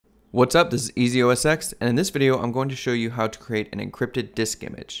What's up, this is EasyOSX, and in this video I'm going to show you how to create an encrypted disk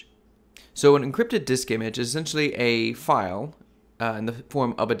image. So an encrypted disk image is essentially a file in the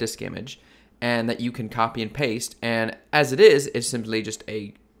form of a disk image, and that you can copy and paste, and as it is, it's simply just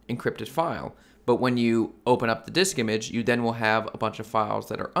a encrypted file. But when you open up the disk image, you then will have a bunch of files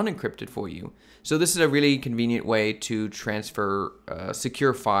that are unencrypted for you. So this is a really convenient way to transfer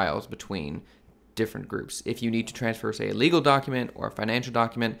secure files between different groups. If you need to transfer, say, a legal document or a financial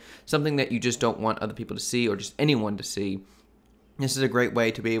document, something that you just don't want other people to see or just anyone to see, this is a great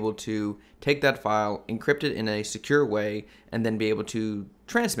way to be able to take that file, encrypt it in a secure way, and then be able to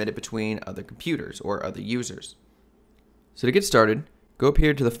transmit it between other computers or other users. So to get started, go up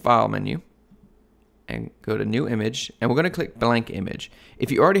here to the File menu and go to New Image, and we're going to click Blank Image.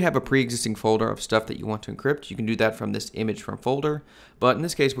 If you already have a pre-existing folder of stuff that you want to encrypt, you can do that from this Image from folder, but in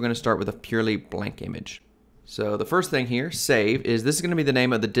this case we're going to start with a purely blank image. So the first thing here, Save, is this is going to be the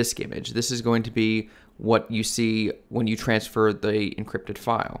name of the disk image. This is going to be what you see when you transfer the encrypted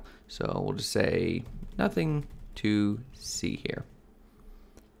file. So we'll just say nothing to see here.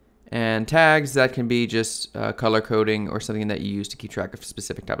 And tags, that can be just color coding or something that you use to keep track of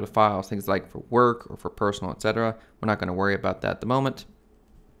specific type of files, things like for work or for personal, etc. We're not going to worry about that at the moment.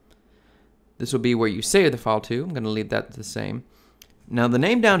 This will be where you save the file to. I'm going to leave that the same. Now the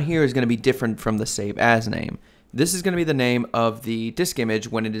name down here is going to be different from the save as name. This is going to be the name of the disk image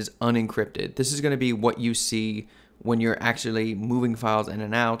when it is unencrypted. This is going to be what you see when you're actually moving files in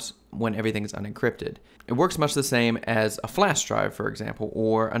and out when everything is unencrypted. It works much the same as a flash drive, for example,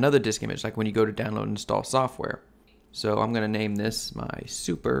 or another disk image, like when you go to download and install software. So I'm going to name this my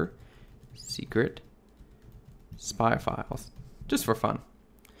super secret spy files, just for fun.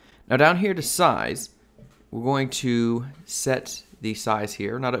 Now down here to size, we're going to set the size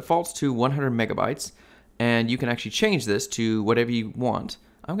here. Now it defaults to 100 megabytes, and you can actually change this to whatever you want.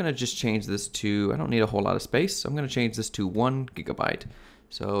 I'm going to just change this to, I don't need a whole lot of space, so I'm going to change this to 1 gigabyte.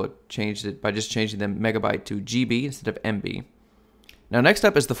 So it changed it by just changing the megabyte to GB instead of MB. Now next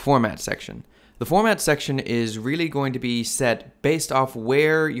up is the format section. The format section is really going to be set based off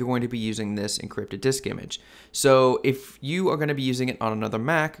where you're going to be using this encrypted disk image. So if you are going to be using it on another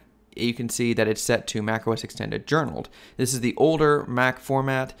Mac, you can see that it's set to macOS Extended Journaled. This is the older Mac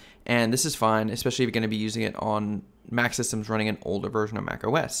format, and this is fine, especially if you're going to be using it on Mac systems running an older version of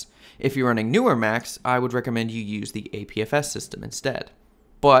macOS. If you're running newer Macs, I would recommend you use the APFS system instead.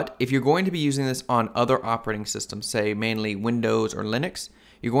 But if you're going to be using this on other operating systems, say mainly Windows or Linux,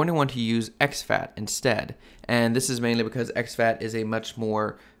 you're going to want to use exFAT instead. And this is mainly because exFAT is a much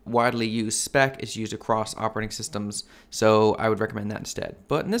more widely used spec. It's used across operating systems, so I would recommend that instead.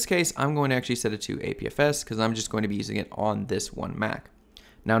 But in this case, I'm going to actually set it to APFS because I'm just going to be using it on this one Mac.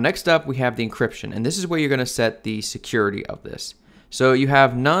 Now next up, we have the encryption, and this is where you're going to set the security of this. So you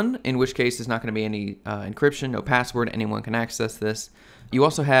have none, in which case there's not going to be any encryption, no password, anyone can access this. You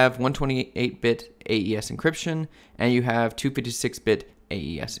also have 128-bit AES encryption, and you have 256-bit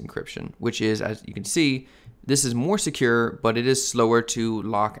AES encryption, which is, as you can see, this is more secure, but it is slower to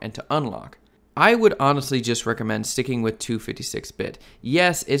lock and to unlock. I would honestly just recommend sticking with 256-bit.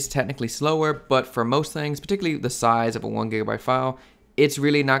 Yes, it's technically slower, but for most things, particularly the size of a 1 gigabyte file, it's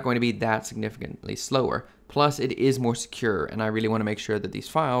really not going to be that significantly slower. Plus, it is more secure, and I really want to make sure that these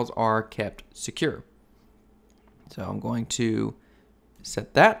files are kept secure. So I'm going to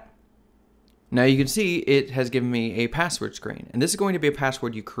set that. Now you can see it has given me a password screen, and this is going to be a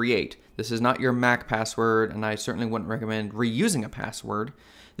password you create. This is not your Mac password, and I certainly wouldn't recommend reusing a password.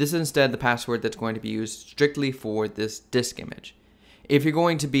 This is instead the password that's going to be used strictly for this disk image. If you're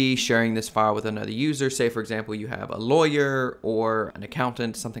going to be sharing this file with another user, say for example you have a lawyer or an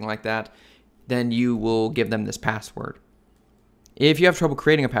accountant, something like that, then you will give them this password. If you have trouble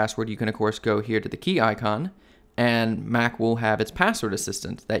creating a password, you can of course go here to the key icon, and Mac will have its password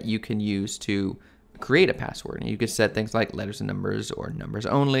assistant that you can use to create a password. And you can set things like letters and numbers or numbers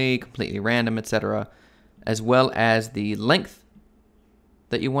only, completely random, etc., as well as the length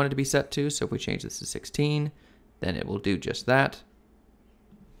that you want it to be set to. So if we change this to 16, then it will do just that.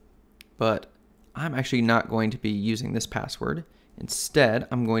 But I'm actually not going to be using this password. Instead,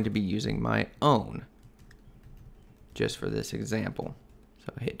 I'm going to be using my own, just for this example.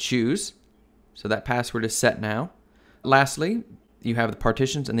 So hit choose. So that password is set now. Lastly, you have the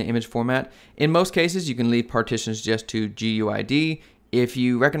partitions and the image format. In most cases, you can leave partitions just to GUID. If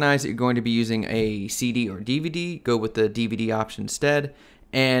you recognize that you're going to be using a CD or DVD, go with the DVD option instead.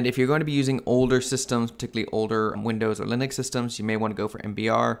 And if you're going to be using older systems, particularly older Windows or Linux systems, you may want to go for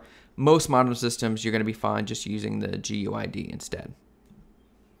MBR. Most modern systems, you're going to be fine just using the GUID instead.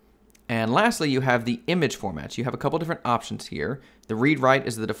 And lastly, you have the image formats. You have a couple different options here. The read-write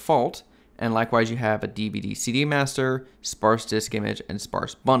is the default, and likewise you have a DVD CD master, sparse disk image, and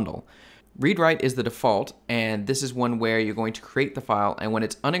sparse bundle. Read-write is the default, and this is one where you're going to create the file, and when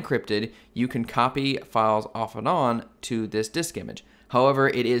it's unencrypted, you can copy files off and on to this disk image. However,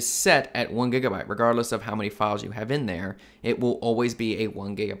 it is set at 1 GB. Regardless of how many files you have in there, it will always be a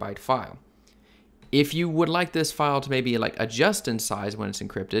 1 GB file. If you would like this file to maybe like adjust in size when it's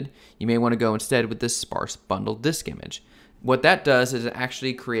encrypted, you may want to go instead with this sparse bundle disk image. What that does is it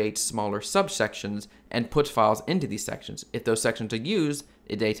actually creates smaller subsections and puts files into these sections. If those sections are used,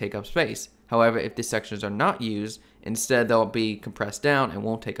 they take up space. However, if these sections are not used, instead they'll be compressed down and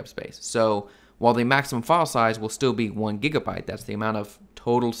won't take up space. So while the maximum file size will still be 1 GB, that's the amount of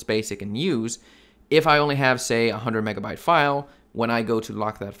total space it can use. If I only have, say, a 100 MB file, when I go to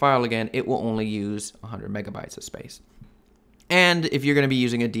lock that file again, it will only use 100 MB of space. And if you're going to be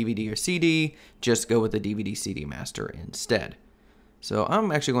using a DVD or CD, just go with the DVD CD master instead. So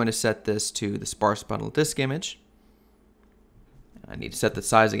I'm actually going to set this to the sparse bundle disk image. I need to set the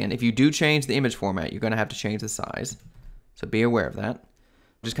size again. If you do change the image format, you're going to have to change the size. So be aware of that.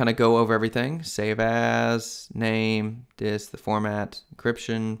 Just kind of go over everything. Save as, name, disk, the format,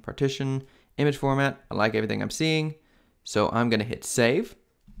 encryption, partition, image format. I like everything I'm seeing. So I'm going to hit save.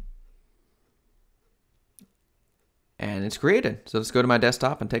 And it's created. So let's go to my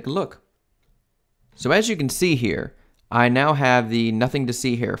desktop and take a look. So as you can see here, I now have the nothing to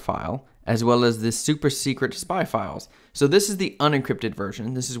see here file, as well as the super secret spy files. So this is the unencrypted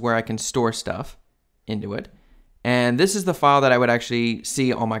version. This is where I can store stuff into it. And this is the file that I would actually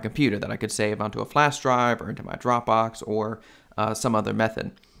see on my computer that I could save onto a flash drive or into my Dropbox or some other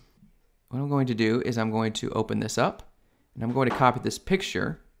method. What I'm going to do is I'm going to open this up and I'm going to copy this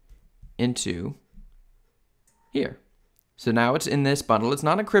picture into here. So now it's in this bundle. It's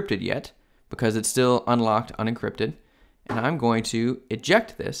not encrypted yet because it's still unlocked, unencrypted. And I'm going to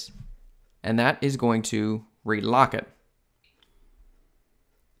eject this, and that is going to relock it.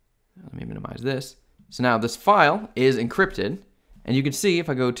 Let me minimize this. So now this file is encrypted, and you can see if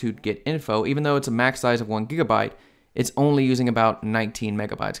I go to get info, even though it's a max size of 1 GB, it's only using about 19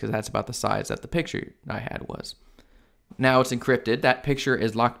 megabytes because that's about the size that the picture I had was. Now it's encrypted. That picture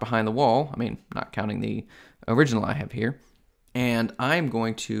is locked behind the wall. I mean, not counting the original I have here. And I'm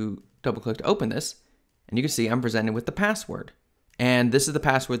going to double click to open this. And you can see I'm presented with the password. And this is the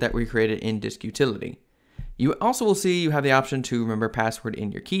password that we created in Disk Utility. You also will see you have the option to remember password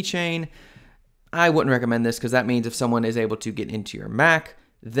in your keychain. I wouldn't recommend this because that means if someone is able to get into your Mac,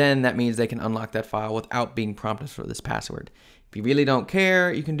 then that means they can unlock that file without being prompted for this password. If you really don't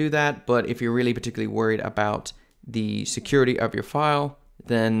care, you can do that. But if you're really particularly worried about the security of your file,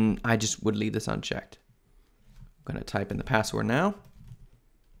 then I just would leave this unchecked. I'm going to type in the password now.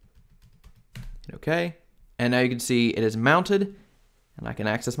 Hit OK. And now you can see it is mounted and I can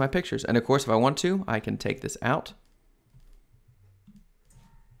access my pictures. And of course, if I want to, I can take this out.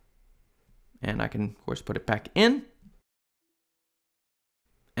 And I can, of course, put it back in.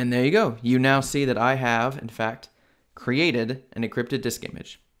 And there you go. You now see that I have, in fact, created an encrypted disk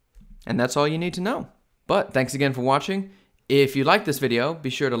image. And that's all you need to know. But thanks again for watching. If you like this video, be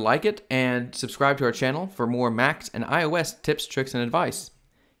sure to like it and subscribe to our channel for more Macs and iOS tips, tricks, and advice.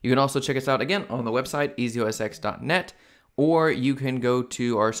 You can also check us out again on the website, easyosx.net, or you can go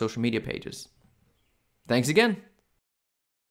to our social media pages. Thanks again.